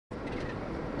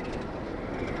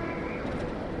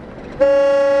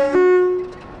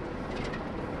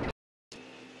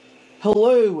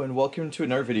Hello and welcome to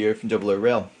another video from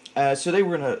oorail. Today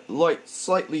we're in a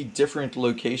slightly different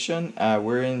location.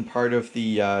 We're in part of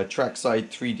the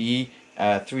Trackside3D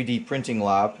 3D printing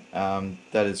lab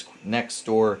that is next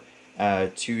door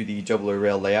to the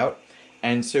oorail layout.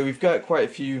 And so we've got quite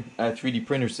a few 3D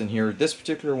printers in here. This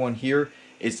particular one here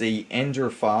is a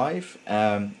Ender 5.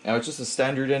 Now it's just a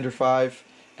standard Ender 5,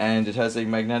 and it has a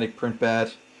magnetic print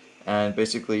bed, and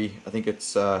basically I think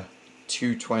it's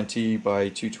 220 by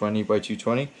 220 by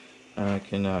 220. I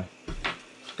can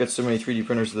get so many 3D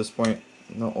printers at this point,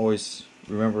 not always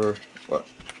remember what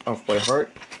off by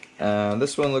heart.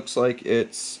 This one looks like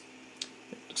it's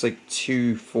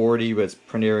 240, but its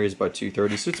print area is about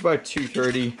 230, so it's about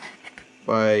 230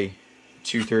 by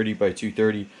 230 by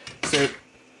 230. So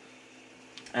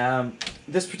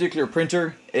this particular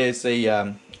printer is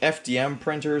a FDM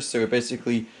printer, so it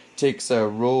basically takes a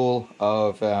roll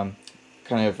of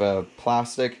kind of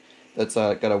plastic that's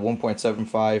got a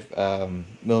 1.75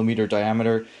 millimeter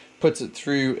diameter, puts it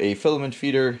through a filament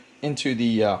feeder into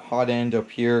the hot end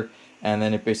up here, and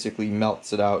then it basically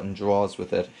melts it out and draws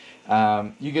with it.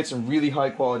 You get some really high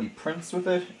quality prints with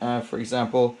it. For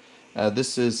example,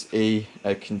 this is a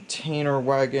container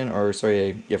wagon, or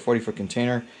sorry, a 40-foot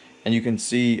container, and you can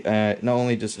see not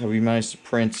only have we managed to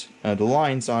print the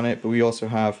lines on it, but we also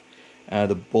have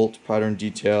the bolt pattern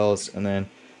details and then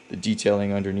the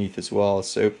detailing underneath as well.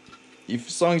 So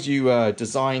as long as you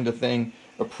design the thing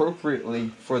appropriately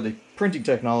for the printing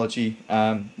technology,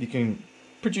 you can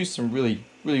produce some really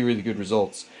good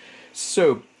results.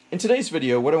 So in today's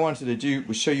video, what I wanted to do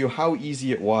was show you how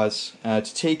easy it was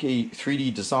to take a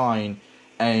 3D design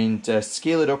and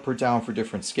scale it up or down for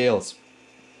different scales.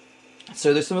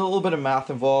 So there's a little bit of math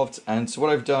involved, and so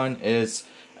what I've done is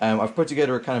I've put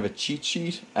together a kind of a cheat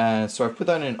sheet. So I've put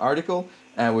that in an article,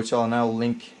 which I'll now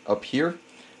link up here.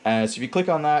 So if you click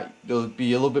on that, there'll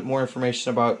be a little bit more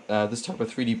information about this type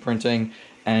of 3D printing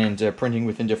and printing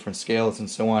within different scales and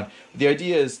so on. The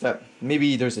idea is that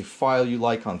maybe there's a file you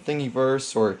like on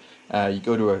Thingiverse, or you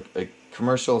go to a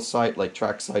commercial site like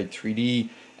Trackside3D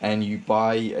and you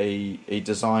buy a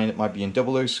design that might be in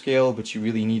OO scale, but you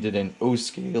really need it in O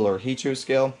scale or HO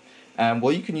scale.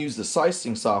 Well, you can use the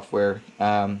slicing software,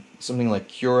 something like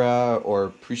Cura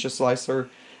or Precia Slicer,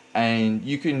 and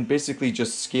you can basically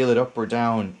just scale it up or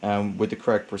down with the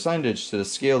correct percentage to the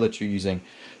scale that you're using.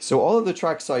 So all of the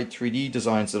Trackside3D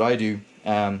designs that I do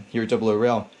here at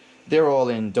oorail, they're all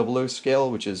in OO scale,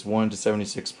 which is 1 to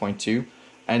 76.2.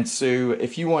 And so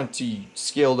if you want to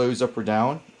scale those up or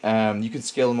down, you can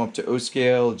scale them up to O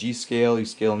scale, G scale, you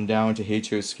scale them down to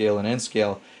HO scale and N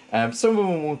scale. Some of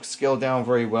them won't scale down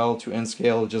very well to N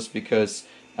scale just because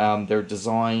they're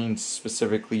designed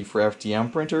specifically for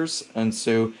FDM printers, and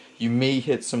so you may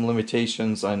hit some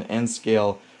limitations on N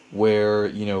scale where,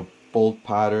 you know, bolt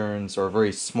patterns or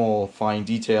very small fine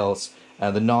details,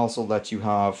 the nozzle that you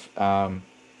have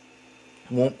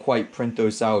won't quite print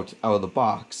those out of the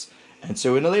box. And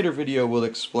so in a later video we'll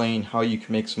explain how you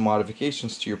can make some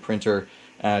modifications to your printer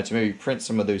to maybe print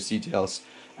some of those details.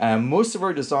 Most of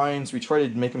our designs, we try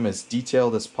to make them as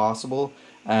detailed as possible,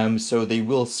 so they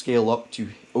will scale up to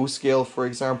O scale, for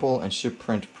example, and should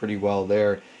print pretty well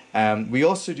there. We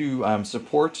also do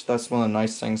support. That's one of the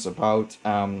nice things about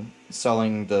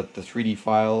selling the 3D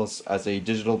files as a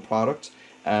digital product.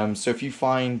 So if you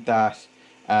find that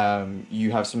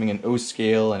you have something in O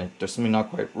scale and there's something not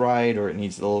quite right, or it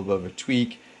needs a little bit of a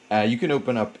tweak, you can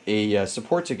open up a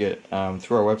support ticket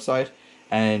through our website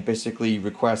and basically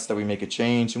request that we make a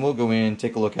change, and we'll go in,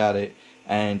 take a look at it,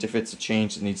 and if it's a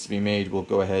change that needs to be made, we'll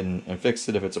go ahead and fix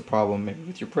it. If it's a problem maybe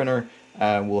with your printer,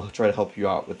 we'll try to help you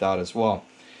out with that as well.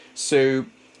 So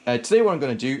today what I'm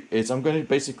going to do is I'm going to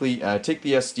basically take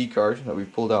the SD card that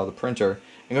we've pulled out of the printer.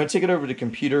 I'm going to take it over to the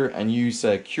computer and use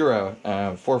Cura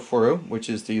 440, which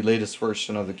is the latest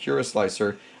version of the Cura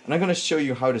slicer, and I'm going to show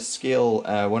you how to scale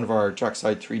one of our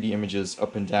Trackside3D images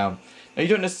up and down. Now you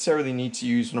don't necessarily need to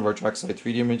use one of our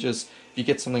Trackside3D images. If you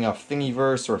get something off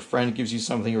Thingiverse, or a friend gives you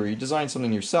something, or you design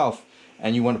something yourself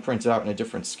and you want to print it out in a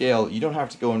different scale, you don't have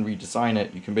to go and redesign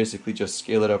it. You can basically just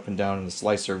scale it up and down in the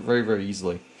slicer very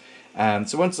easily.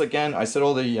 So once again, I said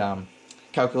all the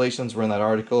calculations were in that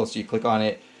article, so you click on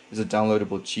it. There's a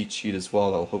downloadable cheat sheet as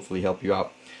well that will hopefully help you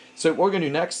out. So what we're going to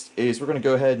do next is we're going to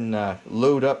go ahead and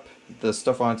load up the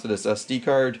stuff onto this SD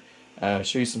card,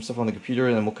 show you some stuff on the computer,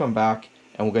 and then we'll come back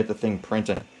and we'll get the thing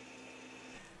printing.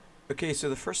 Okay, so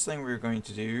the first thing we're going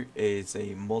to do is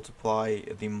multiply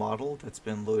the model that's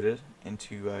been loaded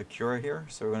into Cura here.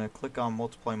 So we're going to click on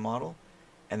multiply model,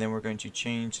 and then we're going to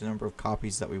change the number of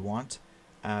copies that we want.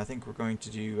 I think we're going to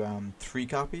do 3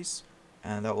 copies.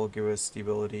 and that will give us the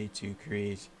ability to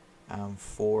create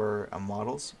 4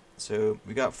 models. So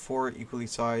we got 4 equally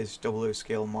sized OO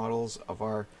scale models of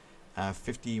our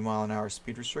 50 mile an hour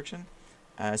speed restriction.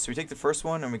 So we take the first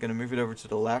one and we're going to move it over to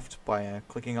the left by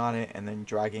clicking on it and then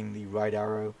dragging the right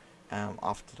arrow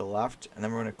off to the left, and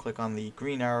then we're going to click on the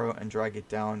green arrow and drag it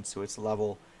down so it's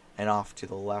level and off to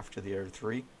the left of the other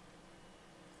 3.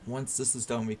 Once this is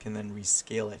done, we can then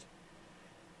rescale it.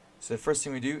 So the first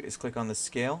thing we do is click on the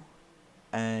scale,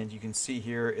 and you can see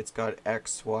here it's got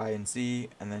X, Y, and Z,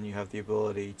 and then you have the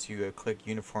ability to click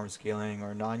uniform scaling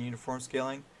or non-uniform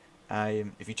scaling.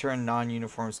 If you turn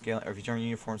non-uniform scaling, or if you turn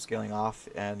uniform scaling off,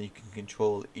 you can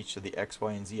control each of the X,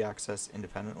 Y, and Z axis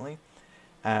independently.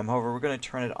 However, we're going to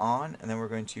turn it on, and then we're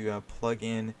going to plug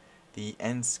in the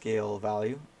end scale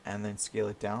value and then scale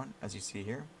it down, as you see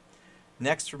here.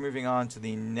 Next, we're moving on to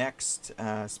the next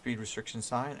speed restriction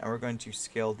sign, and we're going to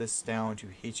scale this down to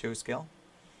HO scale.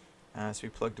 So we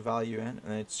plug the value in, and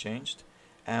then it's changed.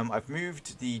 I've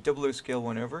moved the OO scale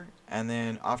one over, and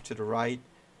then off to the right,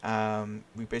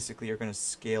 we basically are going to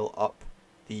scale up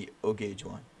the O gauge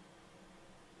one.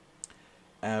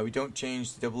 We don't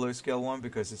change the OO scale one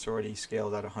because it's already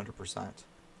scaled at 100%.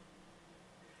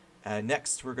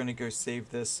 Next, we're going to go save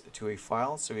this to a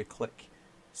file, so we click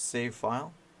Save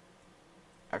File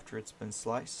after it's been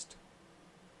sliced.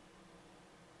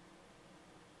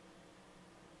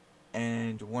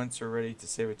 And once we're ready to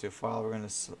save it to a file, we're going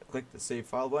to click the Save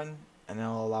File button, and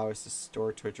that'll allow us to store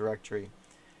it to a directory.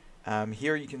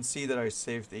 Here you can see that I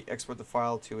export the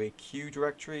file to a Q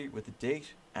directory with the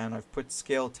date, and I've put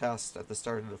scale test at the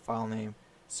start of the file name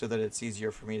so that it's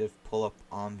easier for me to pull up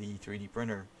on the 3D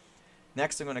printer.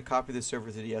 Next, I'm going to copy this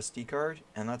over to the SD card,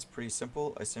 and that's pretty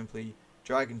simple. I simply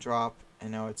drag and drop,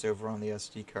 and now it's over on the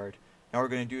SD card. Now what we're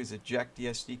going to do is eject the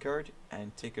SD card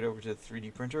and take it over to the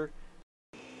 3D printer.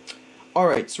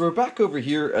 Alright, so we're back over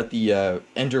here at the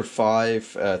Ender 5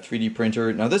 3D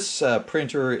printer. Now this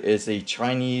printer is a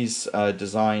Chinese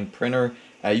designed printer.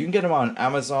 You can get them on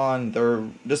Amazon.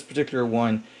 This particular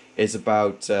one is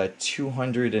about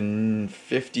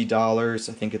 $250.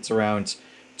 I think it's around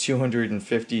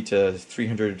 250 to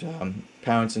 300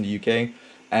 pounds in the UK.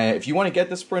 If you want to get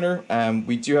this printer,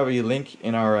 we do have a link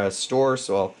in our store,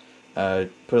 so I'll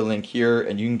put a link here,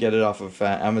 and you can get it off of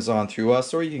Amazon through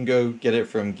us, or you can go get it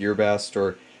from GearBest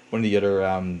or one of the other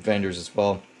vendors as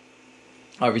well.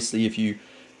 Obviously, if you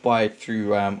buy it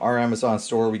through our Amazon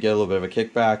store, we get a little bit of a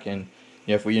kickback, and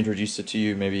if we introduce it to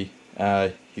you, maybe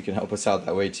you can help us out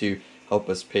that way too, help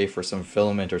us pay for some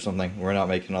filament or something. We're not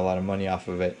making a lot of money off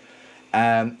of it.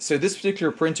 So this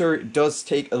particular printer does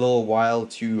take a little while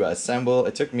to assemble.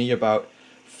 It took me about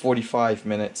 45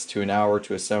 minutes to an hour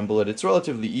to assemble it. It's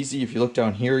relatively easy. If you look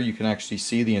down here, you can actually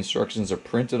see the instructions are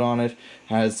printed on it. It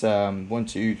has 1,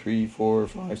 2, 3, 4,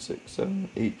 5, 6, 7,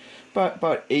 8,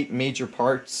 about 8 major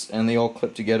parts, and they all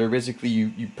clip together. Basically,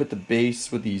 you put the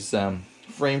base with these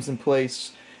frames in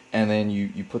place, and then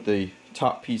you put the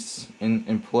top piece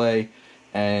in play,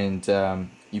 and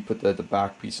you put the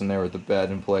back piece in there with the bed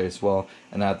in play as well,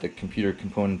 and add the computer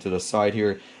component to the side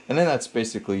here, and then that's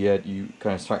basically it. You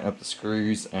kind of tighten up the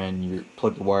screws and you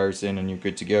plug the wires in and you're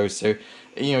good to go. So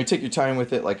take your time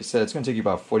with it. Like I said, it's going to take you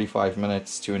about 45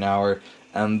 minutes to an hour,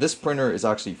 and this printer is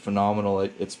actually phenomenal.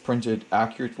 It's printed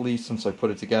accurately since I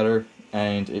put it together,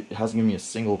 and it hasn't given me a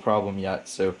single problem yet,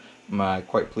 so I'm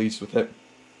quite pleased with it.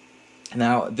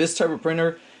 Now this type of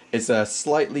printer is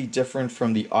slightly different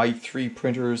from the i3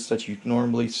 printers that you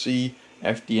normally see,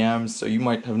 FDMs. So you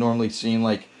might have normally seen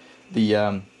like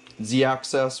the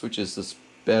Z-axis, which is this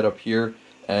bed up here.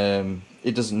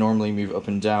 It doesn't normally move up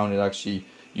and down. It actually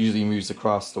usually moves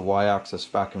across the Y-axis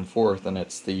back and forth, and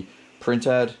it's the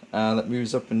printhead that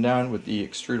moves up and down with the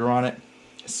extruder on it.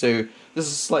 So this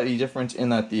is slightly different in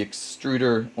that the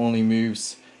extruder only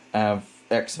moves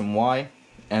X and Y,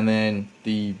 and then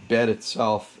the bed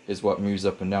itself is what moves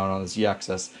up and down on the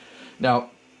Z-axis. Now,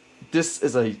 this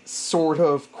is a sort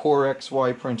of Core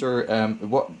XY printer.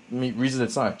 Reason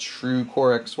it's not a true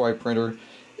Core XY printer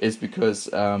is because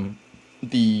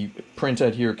the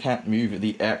printhead here can't move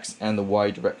the X and the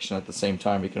Y direction at the same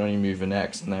time. It can only move an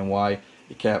X and then Y.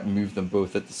 It can't move them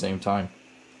both at the same time.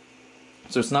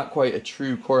 So it's not quite a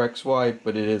true Core XY,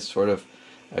 but it is sort of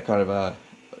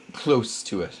close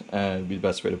to it, would be the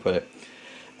best way to put it.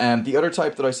 The other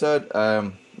type that I said,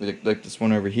 like this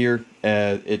one over here,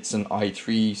 it's an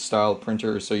i3 style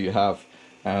printer, so you have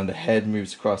the head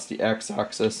moves across the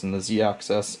X-axis and the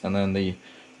Z-axis, and then the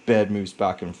bed moves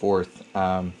back and forth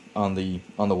on the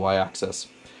Y-axis.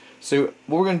 So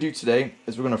what we're going to do today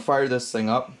is we're going to fire this thing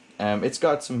up. It's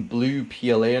got some blue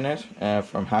PLA in it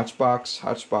from Hatchbox.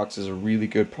 Hatchbox is a really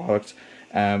good product.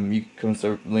 Comes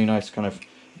a really nice kind of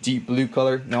deep blue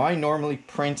color. Now I normally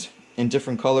print in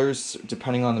different colors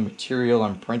depending on the material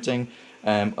I'm printing,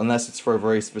 unless it's for a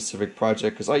very specific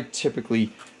project, because I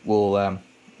typically will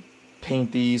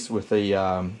paint these with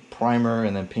a primer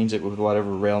and then paint it with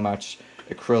whatever rail match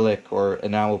acrylic or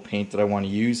enamel paint that I want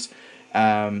to use.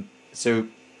 So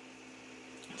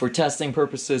for testing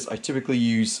purposes, I typically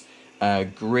use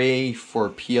gray for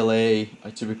PLA.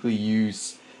 I typically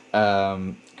use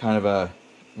kind of a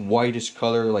whitish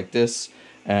color like this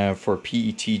for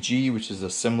PETG, which is a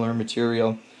similar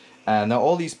material. Now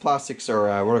all these plastics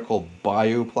are what are called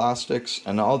bioplastics,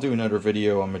 and I'll do another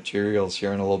video on materials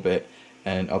here in a little bit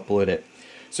and upload it.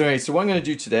 So anyway, so what I'm going to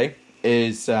do today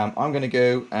is I'm going to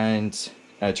go and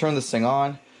turn this thing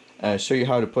on, show you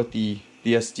how to put the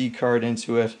SD card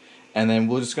into it, and then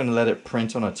we're just going to let it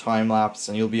print on a time lapse,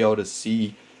 and you'll be able to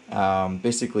see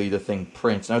basically the thing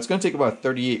print. Now it's going to take about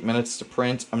 38 minutes to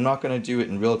print. I'm not going to do it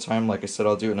in real time. Like I said,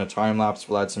 I'll do it in a time lapse.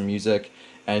 We'll add some music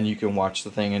and you can watch the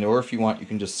thing, and or if you want you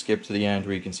can just skip to the end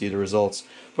where you can see the results.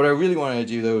 What I really wanted to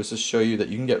do though is just show you that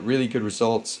you can get really good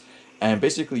results and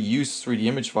basically use 3D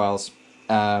image files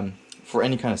for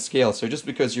any kind of scale. So just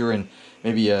because you're in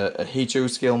maybe a HO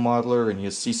scale modeler and you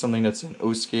see something that's in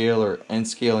O scale or N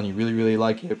scale and you really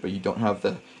like it but you don't have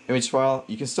the image file,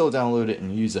 you can still download it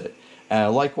and use it.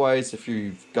 Likewise, if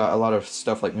you've got a lot of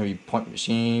stuff like maybe point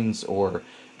machines or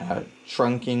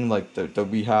trunking like that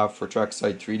we have for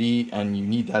Trackside3D and you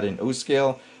need that in O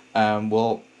scale,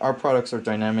 well, our products are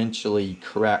dynamically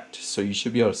correct, so you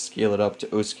should be able to scale it up to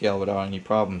O scale without any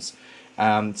problems.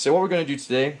 So what we're going to do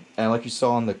today, like you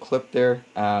saw on the clip there,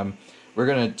 we're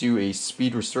going to do a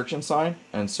speed restriction sign,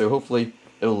 and so hopefully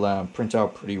it'll print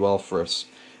out pretty well for us.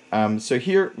 So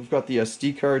here we've got the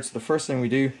SD card. So the first thing we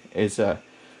do is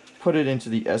put it into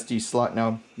the SD slot.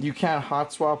 Now you can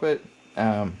hot swap it,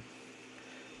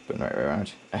 but right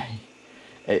around.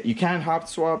 You can hot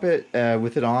swap it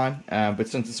with it on, but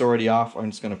since it's already off, I'm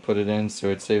just going to put it in so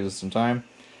it saves us some time.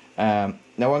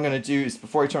 Now what I'm going to do is,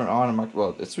 before I turn it on,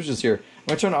 well, it switches here. I'm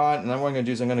going to turn it on, and then what I'm going to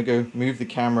do is I'm going to go move the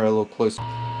camera a little closer.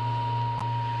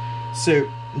 So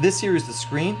this here is the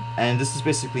screen, and this is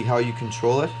basically how you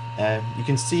control it. You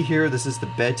can see here, this is the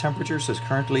bed temperature, so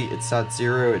currently it's at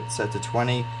 0, it's set to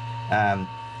 20, and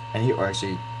here, or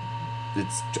actually,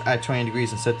 it's at 20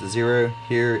 degrees and set to 0.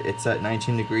 Here it's at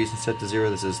 19 degrees and set to 0.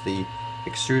 This is the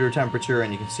extruder temperature,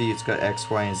 and you can see it's got X,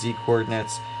 Y, and Z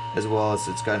coordinates, as well as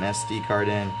it's got an SD card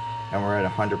in, and we're at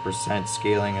 100%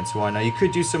 scaling and so on. Now you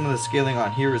could do some of the scaling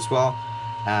on here as well,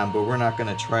 but we're not going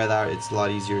to try that. It's a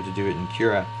lot easier to do it in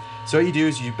Cura. So what you do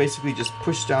is you basically just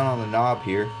push down on the knob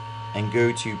here and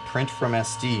go to print from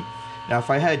SD. Now if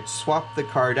I had swapped the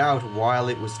card out while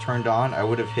it was turned on, I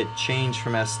would have hit change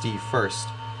from SD first.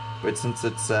 But since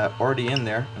it's already in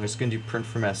there, I'm just going to do print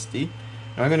from SD.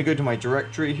 Now I'm going to go to my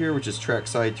directory here, which is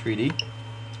Trackside3D,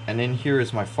 and in here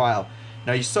is my file.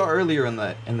 Now you saw earlier in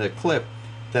the clip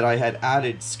that I had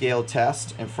added scale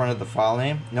test in front of the file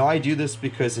name. Now I do this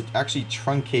because it actually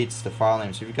truncates the file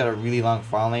name. So if you've got a really long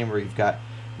file name where you've got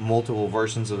multiple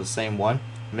versions of the same one,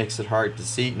 it makes it hard to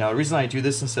see. Now the reason I do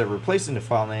this instead of replacing the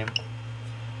file name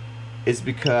is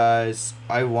because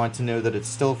I want to know that it's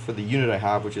still for the unit I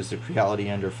have, which is the Creality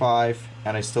Ender 5,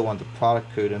 and I still want the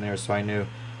product code in there so I know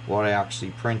what I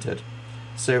actually printed.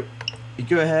 So you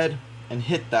go ahead and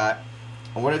hit that,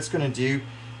 and what it's going to do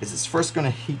is it's first going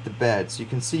to heat the bed. So you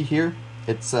can see here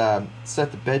it's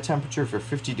set the bed temperature for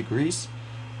 50 degrees,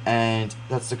 and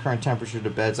that's the current temperature the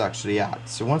bed's actually at.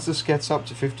 So once this gets up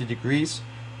to 50 degrees,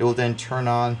 it will then turn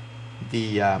on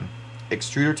the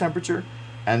extruder temperature,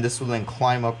 and this will then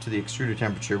climb up to the extruder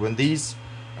temperature. When these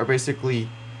are basically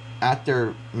at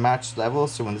their matched level,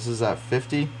 so when this is at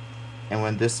 50 and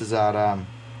when this is at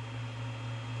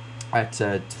I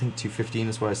think 215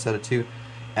 is what I set it to,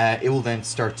 it will then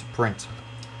start to print.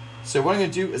 So what I'm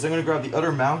going to do is I'm going to grab the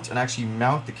other mount and actually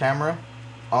mount the camera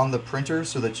on the printer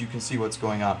so that you can see what's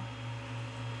going on.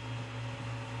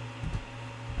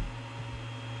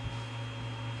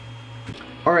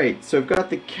 Alright, so I've got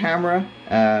the camera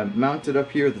mounted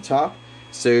up here at the top.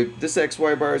 So this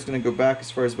XY bar is going to go back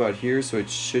as far as about here, so it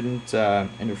shouldn't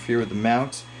interfere with the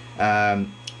mount.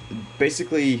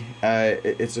 Basically,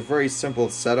 it's a very simple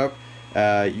setup.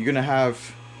 You're going to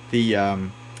have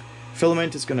the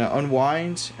filament is going to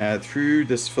unwind through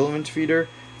this filament feeder.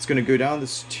 It's going to go down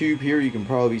this tube here. You can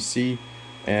probably see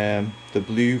the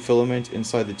blue filament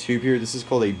inside the tube here. This is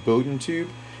called a Bowden tube,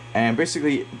 and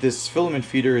basically this filament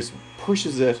feeder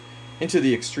pushes it into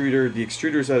the extruder. The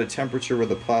extruder is at a temperature where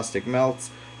the plastic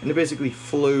melts, and it basically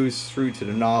flows through to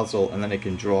the nozzle, and then it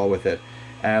can draw with it.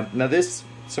 Now this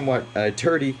somewhat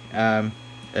dirty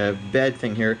bed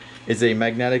thing here is a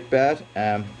magnetic bed.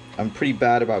 I'm pretty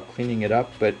bad about cleaning it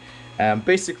up, but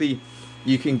basically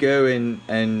you can go in,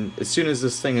 and as soon as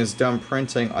this thing is done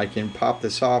printing, I can pop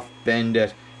this off, bend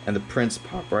it, and the prints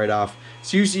pop right off.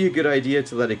 It's usually a good idea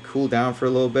to let it cool down for a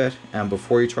little bit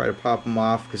before you try to pop them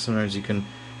off, because sometimes you can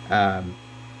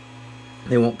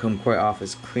they won't come quite off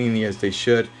as cleanly as they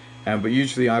should. But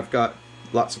usually I've got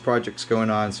lots of projects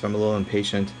going on, so I'm a little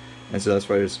impatient, and so that's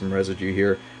why there's some residue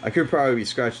here. I could probably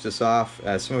scratch this off.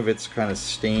 Some of it's kind of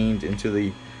stained into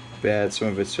the bed, some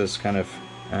of it's just kind of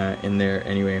in there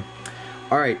anyway.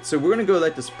 Alright, so we're going to go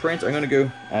let this print. I'm going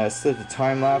to go set the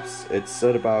time lapse. It's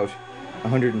set about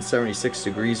 176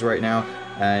 degrees right now,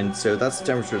 and so that's the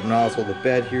temperature of the nozzle. The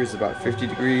bed here is about 50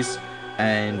 degrees,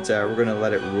 and we're going to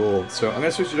let it roll. So I'm going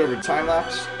to switch it over to time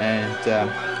lapse, and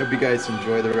hope you guys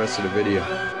enjoy the rest of the video.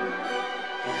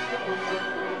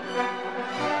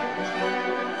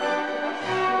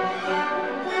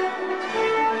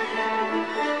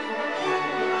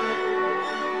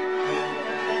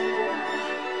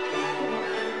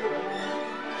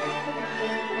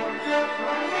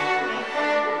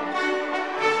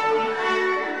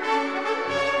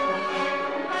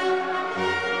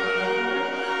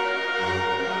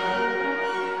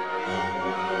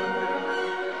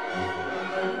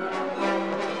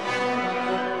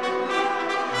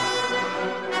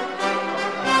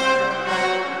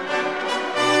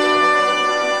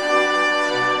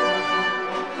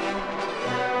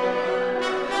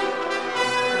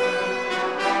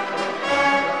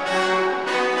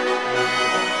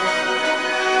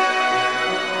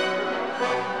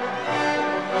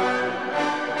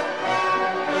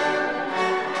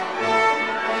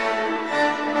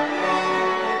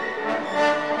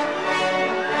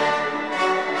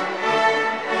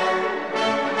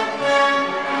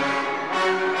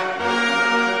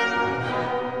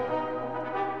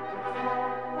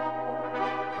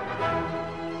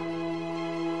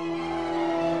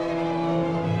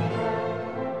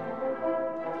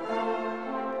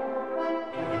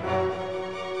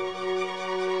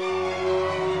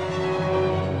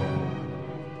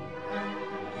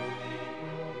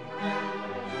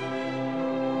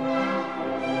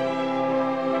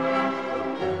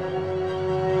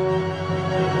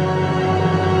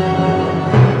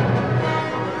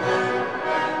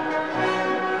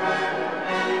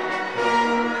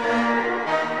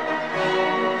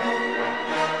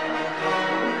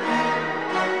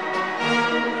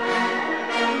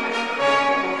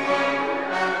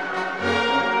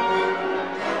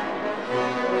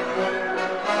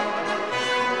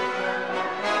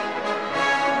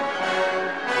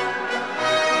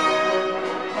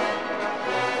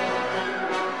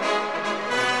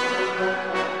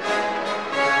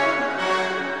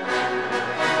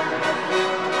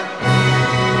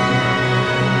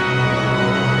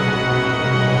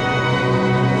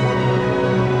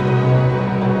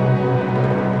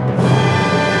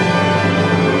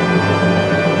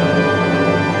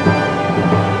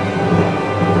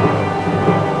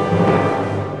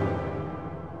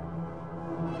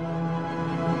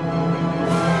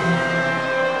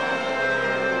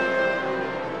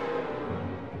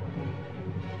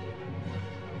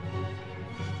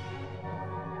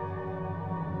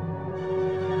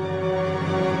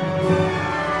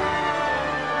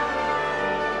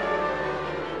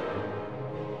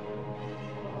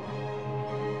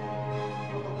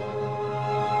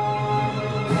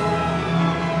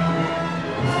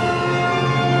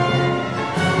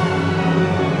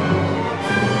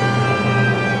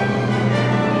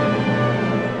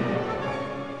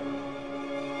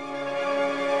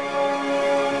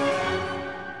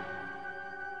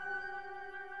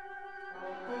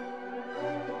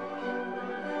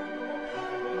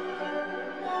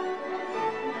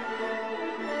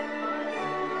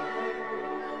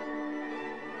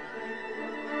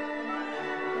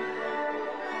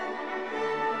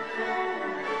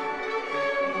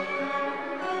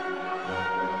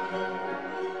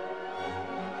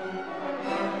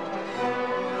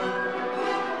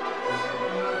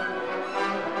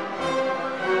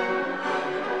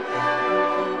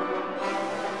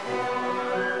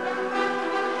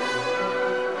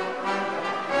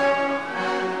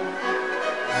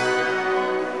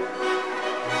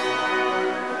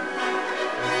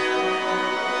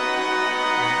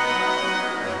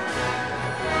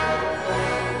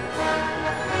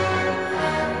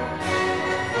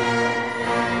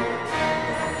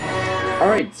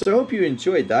 Alright, so I hope you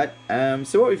enjoyed that.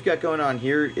 So what we've got going on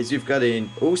here is we've got an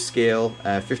O scale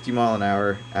 50 mile an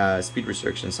hour speed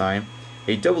restriction sign,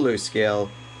 a double O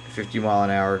scale 50 mile an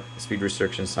hour speed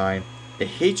restriction sign, a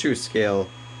HO scale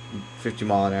 50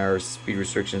 mile an hour speed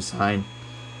restriction sign,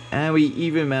 And we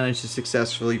even managed to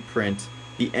successfully print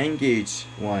the N-gauge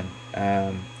one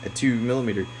at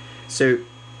 2mm. So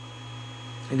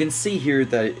you can see here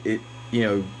that it, you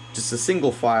know, just a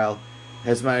single file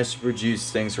has managed to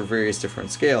produce things for various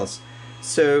different scales.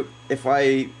 So if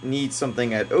I need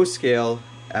something at O scale,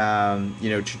 you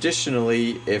know,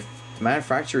 traditionally, if the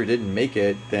manufacturer didn't make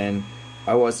it, then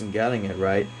I wasn't getting it,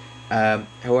 right?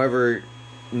 However,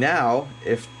 now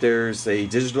if there's a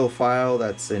digital file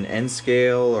that's in N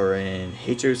scale or in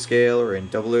HO scale or in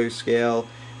OO scale,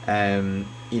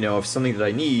 you know, of something that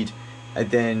I need,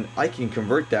 then I can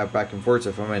convert that back and forth.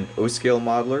 So if I'm an O scale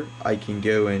modeler, I can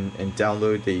go and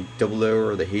download the OO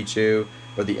or the HO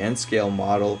or the N scale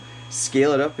model,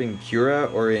 scale it up in Cura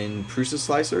or in Prusa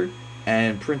Slicer,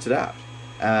 and print it out.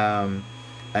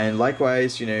 And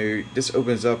likewise, you know, this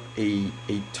opens up a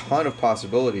ton of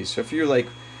possibilities. So if you're like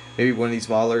maybe one of these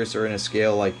modelers are in a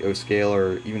scale like O scale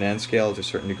or even N scale to a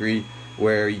certain degree,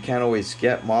 where you can't always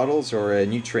get models, or a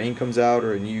new train comes out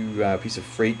or a new piece of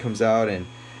freight comes out and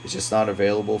it's just not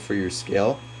available for your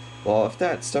scale, well, if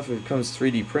that stuff becomes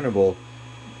 3D printable,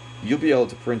 you'll be able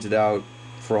to print it out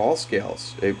for all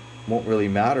scales. It won't really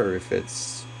matter if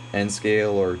it's N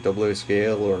scale or OO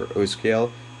scale or O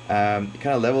scale. It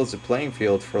kind of levels the playing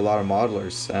field for a lot of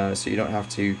modelers, so you don't have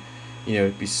to, you know,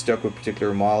 be stuck with a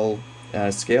particular model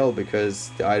scale because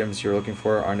the items you're looking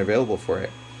for aren't available for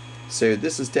it. So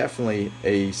this is definitely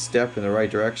a step in the right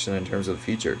direction in terms of the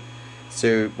feature.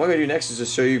 So what I'm going to do next is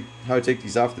just show you how to take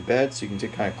these off the bed so you can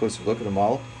take kind of a closer look at the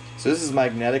model. So this is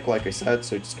magnetic, like I said,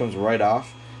 so it just comes right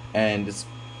off, and it's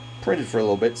printed for a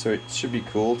little bit, so it should be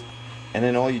cooled. And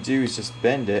then all you do is just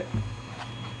bend it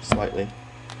slightly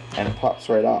and it pops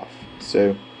right off.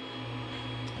 So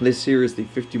this here is the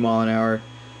 50-mile-an-hour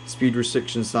speed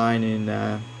restriction sign in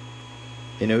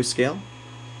O scale.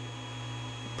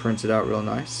 Printed out real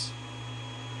nice.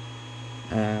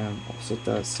 I'll set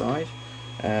that aside.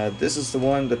 This is the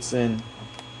one that's in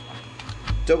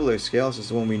OO scale. This is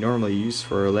the one we normally use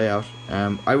for a layout.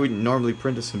 I wouldn't normally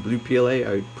print this in blue PLA.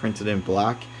 I would print it in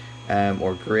black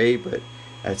or gray, but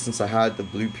since I had the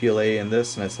blue PLA in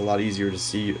this and it's a lot easier to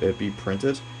see it be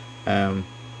printed, I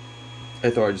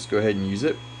thought I'd just go ahead and use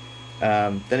it.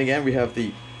 Then again, we have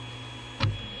the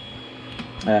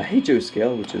HO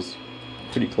scale, which is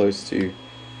pretty close to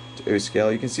O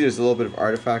scale. You can see there's a little bit of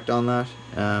artifact on that.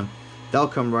 That'll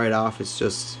come right off. It's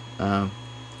just kind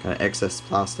of excess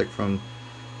plastic from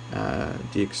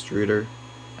the extruder.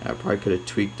 I probably could have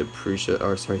tweaked the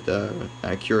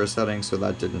the Cura settings so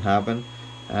that didn't happen.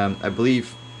 I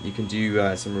believe you can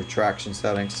do some retraction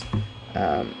settings,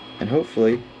 and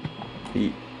hopefully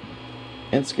the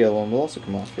N scale one will also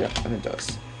come off. Yeah, and it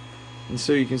does. And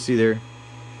so you can see there,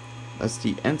 that's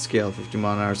the N scale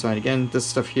 50-mile-an-hour sign. Again, this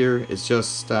stuff here is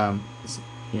just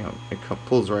you know, it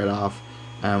pulls right off.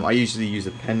 I usually use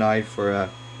a pen knife or a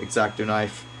X-Acto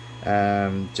knife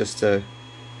just to,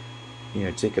 you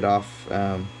know, take it off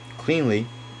cleanly.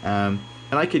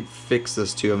 And I could fix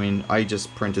this too. I mean, I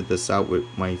just printed this out with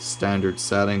my standard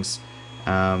settings,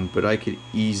 but I could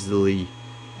easily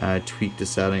tweak the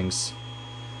settings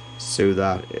so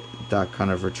that that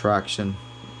kind of retraction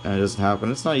doesn't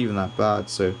happen. It's not even that bad,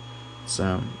 so it's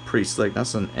pretty slick.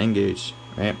 That's an N-gauge,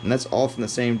 right? And that's all from the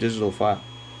same digital file.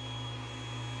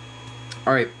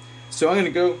 Alright, so I'm going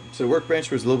to go to the workbench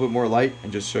where it's a little bit more light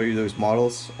and just show you those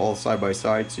models all side by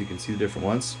side so you can see the different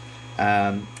ones.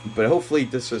 But hopefully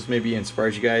this has maybe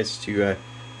inspired you guys to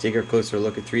take a closer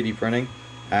look at 3D printing.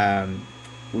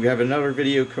 We have another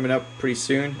video coming up pretty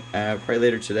soon, probably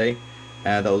later today,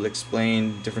 that will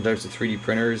explain different types of 3D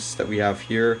printers that we have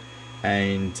here,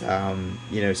 and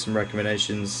you know, some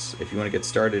recommendations if you want to get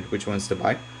started, which ones to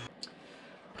buy.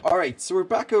 Alright, so we're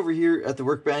back over here at the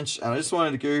workbench, and I just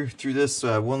wanted to go through this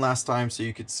one last time so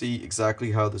you could see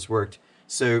exactly how this worked.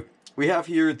 So we have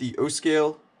here the O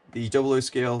scale, the OO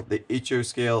scale, the HO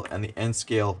scale, and the N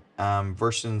scale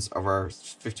versions of our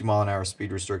 50-mile-an-hour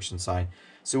speed restriction sign.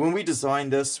 So when we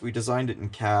designed this, we designed it in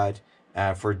CAD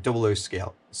for OO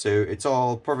scale. So it's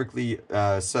all perfectly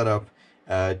set up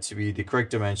to be the correct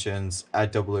dimensions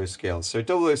at OO scale. So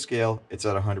OO scale, it's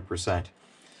at 100%.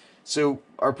 So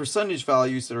our percentage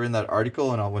values that are in that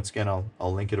article, and once again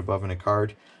I'll link it above in a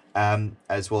card,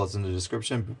 as well as in the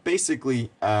description. But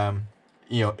basically,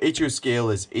 you know, HO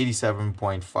scale is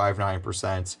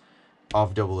 87.59%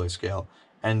 of OO scale,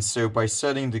 and so by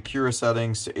setting the Cura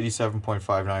settings to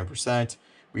 87.59%,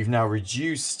 we've now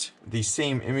reduced the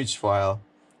same image file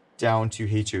down to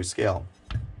HO scale.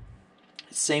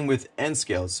 Same with N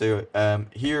scale. So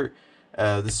here.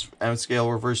 This M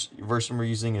scale version we're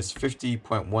using is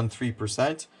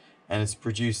 50.13%, and it's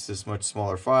produced this much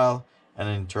smaller file, and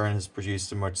in turn has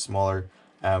produced a much smaller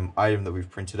item that we've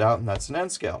printed out, and that's an N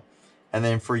scale. And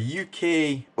then for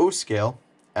UK O scale,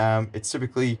 it's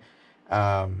typically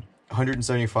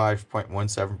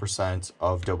 175.17%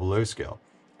 of OO scale.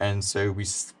 And so we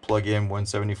plug in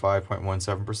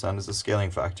 175.17% as a scaling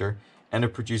factor, and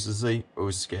it produces a O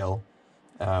scale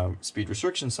speed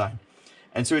restriction sign.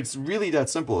 And so it's really that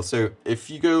simple. So if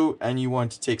you go and you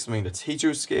want to take something that's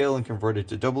HO scale and convert it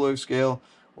to OO scale,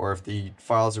 or if the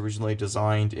file is originally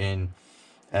designed in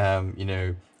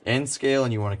N scale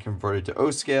and you want to convert it to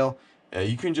O scale,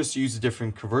 you can just use the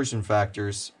different conversion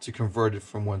factors to convert it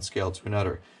from one scale to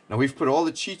another. Now we've put all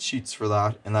the cheat sheets for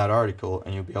that in that article,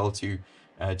 and you'll be able to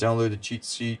download the cheat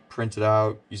sheet, print it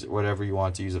out, use it whatever you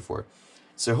want to use it for.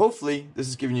 So hopefully this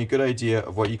is giving you a good idea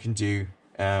of what you can do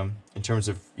in terms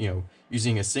of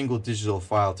using a single digital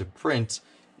file to print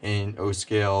in O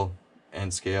scale,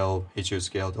 N scale, HO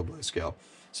scale, OO scale.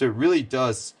 So it really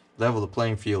does level the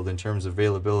playing field in terms of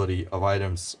availability of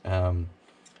items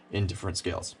in different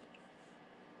scales.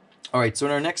 Alright, so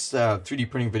in our next 3D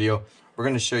printing video, we're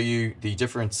going to show you the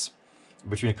difference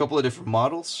between a couple of different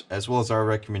models, as well as our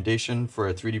recommendation for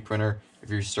a 3D printer if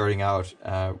you're starting out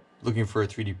looking for a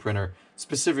 3D printer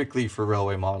specifically for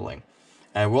railway modeling.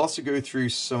 And we'll also go through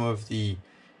some of the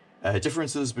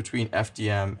differences between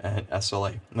FDM and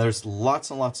SLA. And there's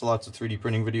lots and lots and lots of 3D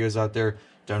printing videos out there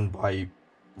done by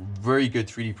very good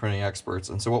 3D printing experts.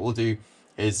 And so what we'll do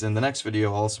is in the next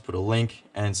video, I'll also put a link,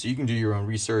 and so you can do your own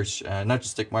research, not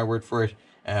just take my word for it,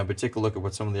 but take a look at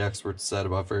what some of the experts said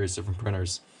about various different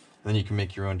printers. And then you can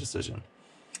make your own decision.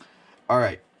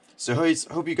 Alright, so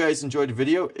hope you guys enjoyed the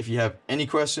video. If you have any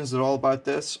questions at all about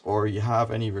this, or you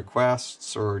have any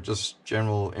requests, or just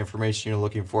general information you're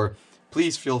looking for,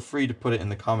 please feel free to put it in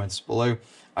the comments below.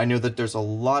 I know that there's a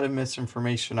lot of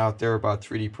misinformation out there about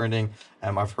 3D printing.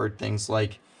 I've heard things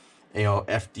like,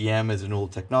 FDM is an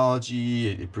old technology,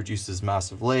 it produces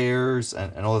massive layers,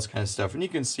 and all this kind of stuff. And you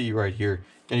can see right here,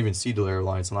 you can even see the layer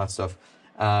lines and that stuff.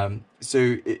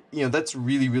 So that's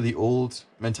really, really old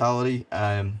mentality.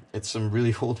 It's some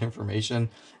really old information.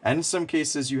 And in some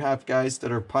cases, you have guys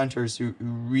that are punters who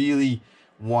really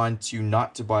want to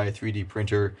not to buy a 3D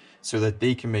printer so that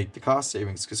they can make the cost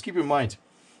savings. Because keep in mind,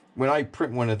 when I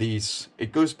print one of these,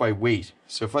 it goes by weight.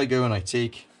 So if I go and I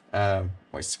take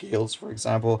my scales, for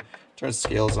example, turn the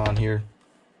scales on here.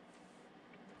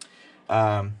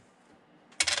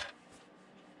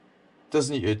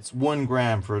 It's 1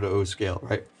 gram for the O scale,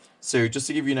 right? So just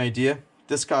to give you an idea,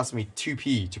 this cost me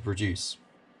 2p to produce.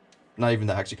 Not even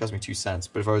that, actually cost me 2 cents.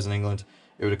 But if I was in England,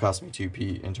 it would have cost me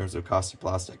 2p in terms of cost of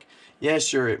plastic. Yeah,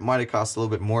 sure, it might have cost a little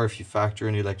bit more if you factor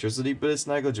in the electricity, but it's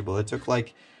negligible. It took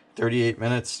like 38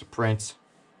 minutes to print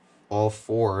all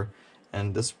 4,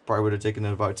 and this probably would have taken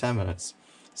it about 10 minutes.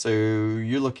 So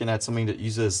you're looking at something that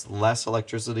uses less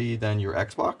electricity than your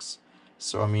Xbox.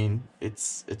 So I mean,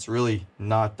 it's really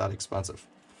not that expensive.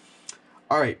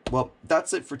 Alright, well,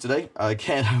 that's it for today.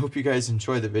 Again, I hope you guys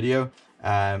enjoyed the video.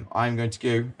 I'm going to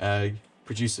go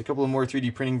produce a couple of more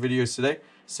 3D printing videos today.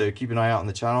 So keep an eye out on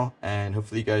the channel, and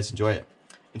hopefully you guys enjoy it.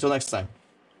 Until next time.